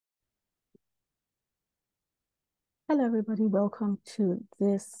Hello everybody, welcome to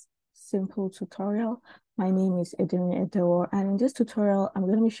this simple tutorial. My name is Edewor, and in this tutorial, I'm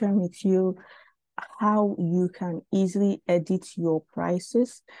going to be sharing with you how you can easily edit your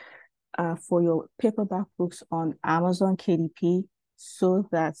prices for your paperback books on Amazon KDP so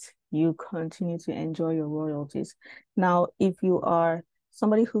that you continue to enjoy your royalties. Now, if you are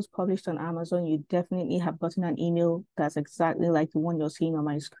somebody who's published on Amazon, you definitely have gotten an email that's exactly like the one you're seeing on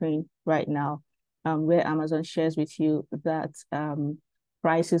my screen right now, where Amazon shares with you that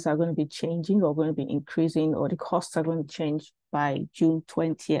prices are going to be changing or going to be increasing, or the costs are going to change by June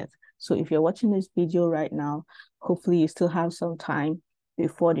 20th. So if you're watching this video right now, hopefully you still have some time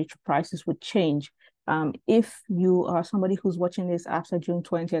before the prices would change. If you are somebody who's watching this after June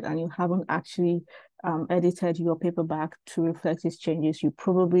 20th and you haven't actually edited your paperback to reflect these changes, you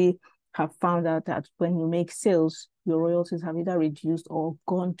probably have found out that when you make sales, your royalties have either reduced or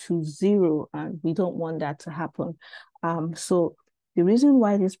gone to zero, and we don't want that to happen. So the reason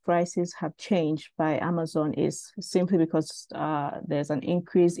why these prices have changed by Amazon is simply because there's an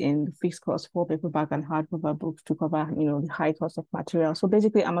increase in the fixed cost for paperback and hardcover books to cover, the high cost of material. So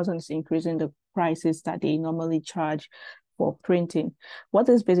basically, Amazon is increasing the prices that they normally charge for printing. What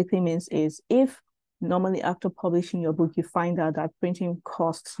this basically means is if normally after publishing your book, you find out that printing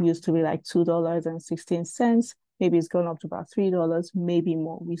costs used to be like $2.16, maybe it's gone up to about $3, maybe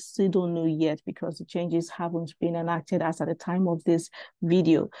more. We still don't know yet because the changes haven't been enacted as at the time of this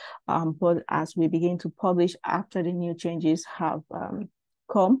video. But as we begin to publish after the new changes have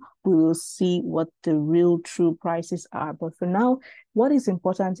come, we will see what the real true prices are. But for now, what is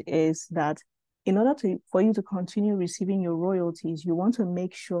important is that in order for you to continue receiving your royalties, you want to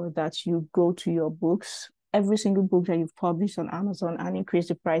make sure that you go to your books, every single book that you've published on Amazon, and increase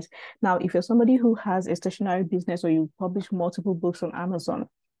the price. Now, if you're somebody who has a stationery business or you publish multiple books on Amazon,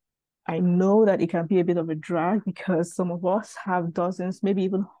 I know that it can be a bit of a drag because some of us have dozens, maybe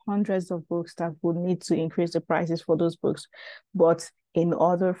even hundreds of books that would need to increase the prices for those books. But in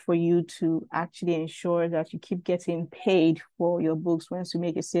order for you to actually ensure that you keep getting paid for your books once you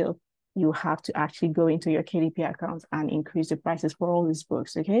make a sale, you have to actually go into your KDP account and increase the prices for all these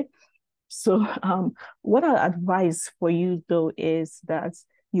books, okay? So what I advise for you though is that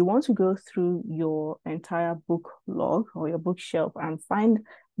you want to go through your entire book log or your bookshelf and find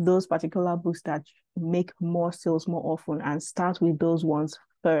those particular books that make more sales more often and start with those ones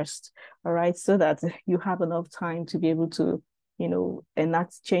first, all right? So that you have enough time to be able to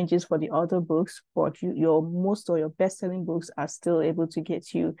enact changes for the other books, but your most or your best-selling books are still able to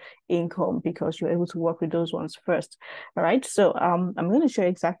get you income because you're able to work with those ones first. All right. So I'm going to show you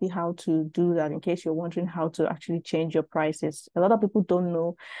exactly how to do that in case you're wondering how to actually change your prices. A lot of people don't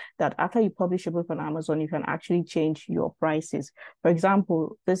know that after you publish a book on Amazon, you can actually change your prices. For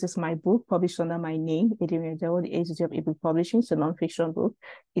example, this is my book published under my name, Edirin, the Agency of Ebook Publishing. It's a nonfiction book.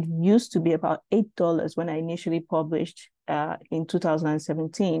 It used to be about $8 when I initially published in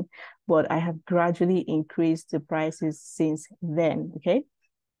 2017, but I have gradually increased the prices since then. Okay,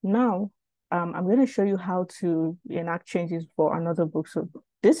 now I'm going to show you how to enact changes for another book. So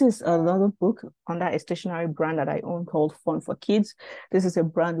this is another book under a stationery brand that I own called Fun for Kids. This is a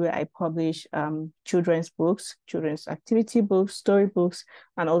brand where I publish children's books, children's activity books, story books,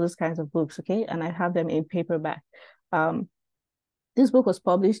 and all those kinds of books. Okay, and I have them in paperback. This book was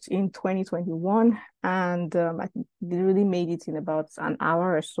published in 2021, and I think they really made it in about an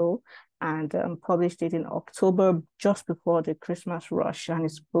hour or so, and published it in October, just before the Christmas rush. And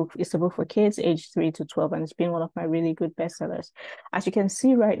it's a book for kids aged 3 to 12, and it's been one of my really good bestsellers. As you can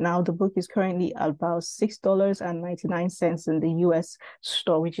see right now, the book is currently about $6.99 in the US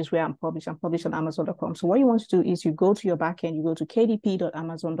store, which is where I'm published. I'm published on Amazon.com. So what you want to do is you go to your backend, you go to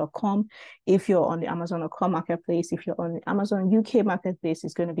kdp.amazon.com. If you're on the Amazon.com marketplace, if you're on the Amazon UK marketplace,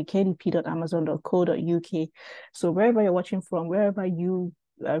 it's going to be kdp.amazon.co.uk. So wherever you're watching from, wherever you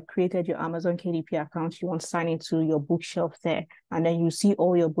created your Amazon KDP account, you want to sign into your bookshelf there, and then you see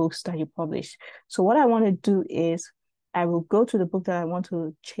all your books that you publish. So what I want to do is I will go to the book that I want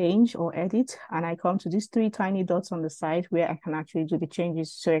to change or edit, and I come to these three tiny dots on the side where I can actually do the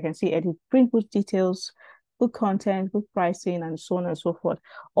changes. So you can see edit print book details, book content, book pricing, and so on and so forth.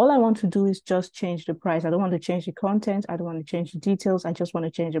 All I want to do is just change the price. I don't want to change the content. I don't want to change the details. I just want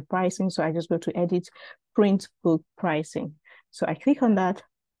to change the pricing. So I just go to edit print book pricing. So I click on that,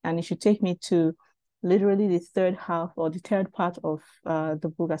 and it should take me to literally the third half or the third part of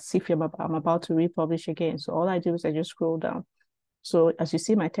the book, as if I'm about to republish again. So all I do is I just scroll down. So as you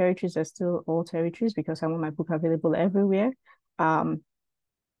see, my territories are still all territories because I want my book available everywhere.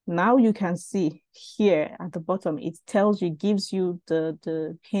 Now you can see here at the bottom, it tells you, gives you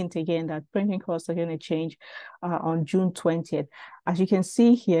the hint again that printing costs are going to change on June 20th. As you can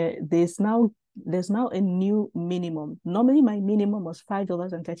see here, there's now a new minimum. Normally my minimum was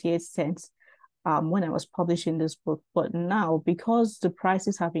 $5.38 when I was publishing this book, but now because the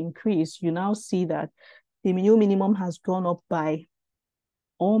prices have increased, you now see that the new minimum has gone up by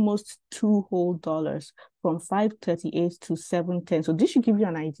almost $2 whole from 538 to 710. So this should give you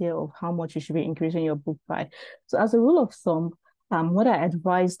an idea of how much you should be increasing your book by. So as a rule of thumb, what I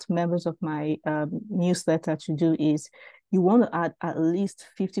advised members of my newsletter to do is you want to add at least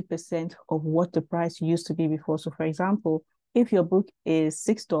 50% of what the price used to be before. So for example, if your book is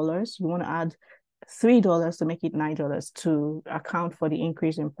 $6, you want to add $3 to make it $9 to account for the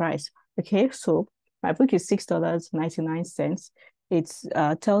increase in price. Okay, so my book is $6.99. It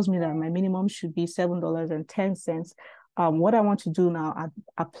tells me that my minimum should be $7.10. What I want to do now,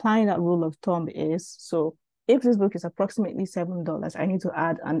 applying that rule of thumb is, so if this book is approximately $7, I need to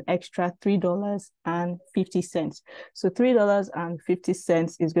add an extra $3.50. So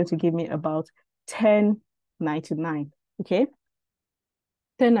 $3.50 is going to give me about $10.99. Okay,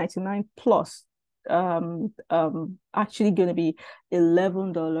 $10.99 plus actually going to be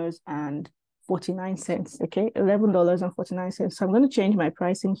 $11.49. Okay, $11.49. So I'm going to change my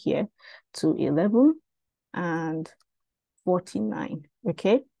pricing here to $11.49.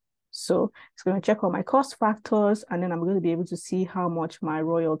 Okay, so it's going to check all my cost factors, and then I'm going to be able to see how much my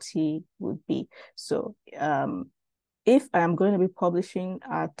royalty would be. So if I'm going to be publishing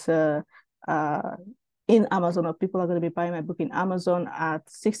at in Amazon, or people are going to be buying my book in Amazon at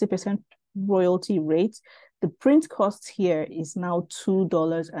 60% royalty rate, the print cost here is now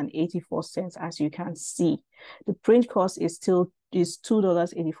 $2.84. As you can see, the print cost is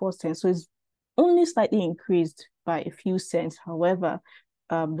 $2.84. So it's only slightly increased by a few cents. However,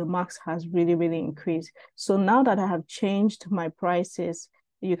 the max has really increased. So now that I have changed my prices,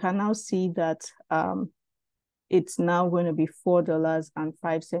 you can now see that it's now going to be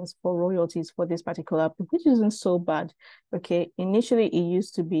 $4.05 for royalties for this particular book, which isn't so bad. Okay, initially it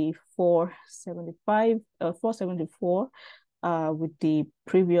used to be $4.74 with the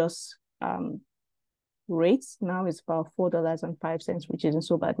previous rates. Now it's about $4.05, which isn't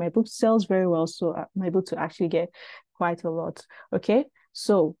so bad. My book sells very well, so I'm able to actually get quite a lot. Okay,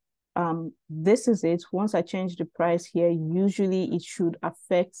 so this is it. Once I change the price here, usually it should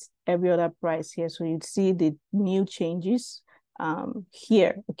affect every other price here. So you'd see the new changes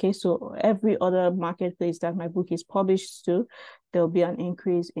here. Okay, so every other marketplace that my book is published to, there'll be an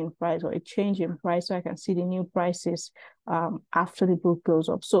increase in price or a change in price, so I can see the new prices after the book goes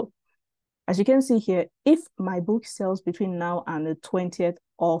up. So as you can see here, if my book sells between now and the 20th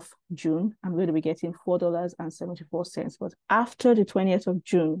of June, I'm going to be getting $4.74. But after the 20th of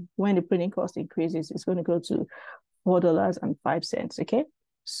June, when the printing cost increases, it's going to go to $4.05. Okay,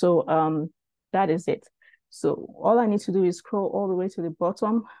 so that is it. So all I need to do is scroll all the way to the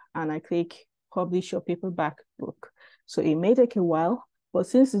bottom, and I click publish your paperback book. So it may take a while, but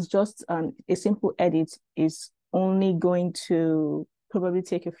since it's just a simple edit, it's only going to probably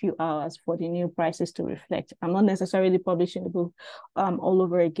take a few hours for the new prices to reflect. I'm not necessarily publishing the book all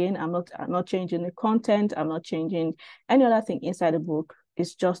over again. I'm not changing the content. I'm not changing any other thing inside the book.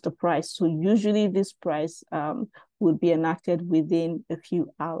 It's just the price. So usually this price would be enacted within a few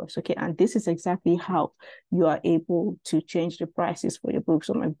hours. Okay, and this is exactly how you are able to change the prices for your book.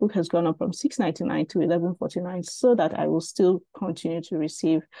 So my book has gone up from $6.99 to $11.49, so that I will still continue to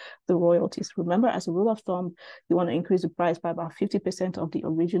receive the royalties. Remember, as a rule of thumb, you want to increase the price by about 50% of the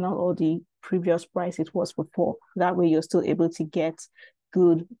original or the previous price it was before. That way you're still able to get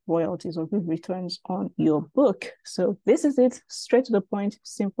good royalties or good returns on your book. So this is it, straight to the point,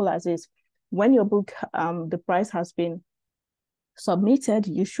 simple as is. When your book, the price has been submitted,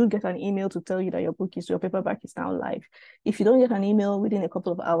 you should get an email to tell you that your paperback is now live. If you don't get an email within a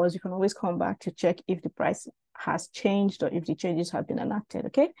couple of hours, you can always come back to check if the price has changed or if the changes have been enacted.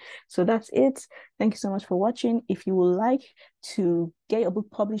 Okay, so that's it. Thank you so much for watching. If you would like to get your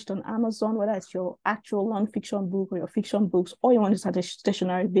book published on Amazon, whether it's your actual non-fiction book or your fiction books, or you want to start a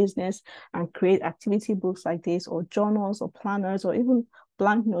stationery business and create activity books like this, or journals or planners, or even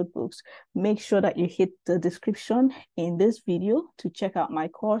blank notebooks, make sure that you hit the description in this video to check out my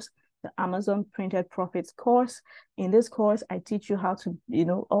course, the Amazon Printed Profits course. In this course, I teach you how to,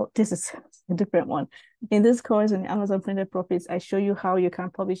 this is a different one. In this course, in Amazon Printed Profits, I show you how you can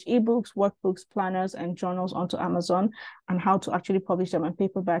publish ebooks, workbooks, planners, and journals onto Amazon, and how to actually publish them on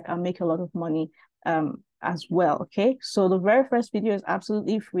paperback and make a lot of money as well. Okay, so the very first video is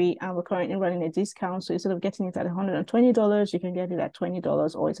absolutely free, and we're currently running a discount. So instead of getting it at $120, you can get it at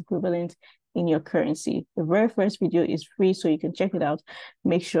 $20 or its equivalent in your currency. The very first video is free, so you can check it out.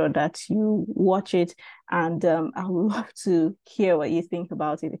 Make sure that you watch it, and I would love to hear what you think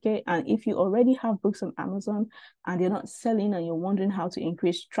about it. Okay, and if you already have books on Amazon and you're not selling and you're wondering how to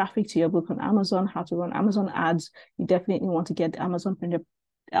increase traffic to your book on Amazon, how to run Amazon ads, you definitely want to get the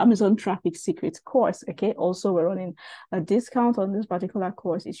Amazon Traffic Secrets course. Okay, also we're running a discount on this particular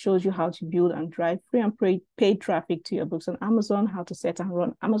course. It shows you how to build and drive free and paid traffic to your books on Amazon, how to set and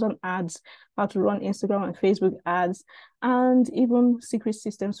run Amazon ads, how to run Instagram and Facebook ads, and even secret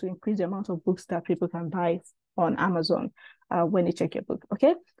systems to increase the amount of books that people can buy on Amazon when they check your book.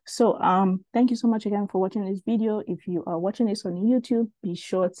 Okay, so thank you so much again for watching this video. If you are watching this on YouTube, be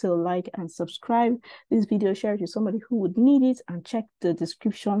sure to like and subscribe this video, share it with somebody who would need it, and check the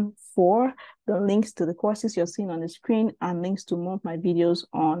description for the links to the courses you're seeing on the screen and links to more of my videos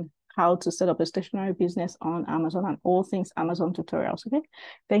on how to set up a stationery business on Amazon and all things Amazon tutorials. Okay,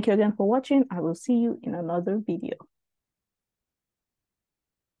 thank you again for watching. I will see you in another video.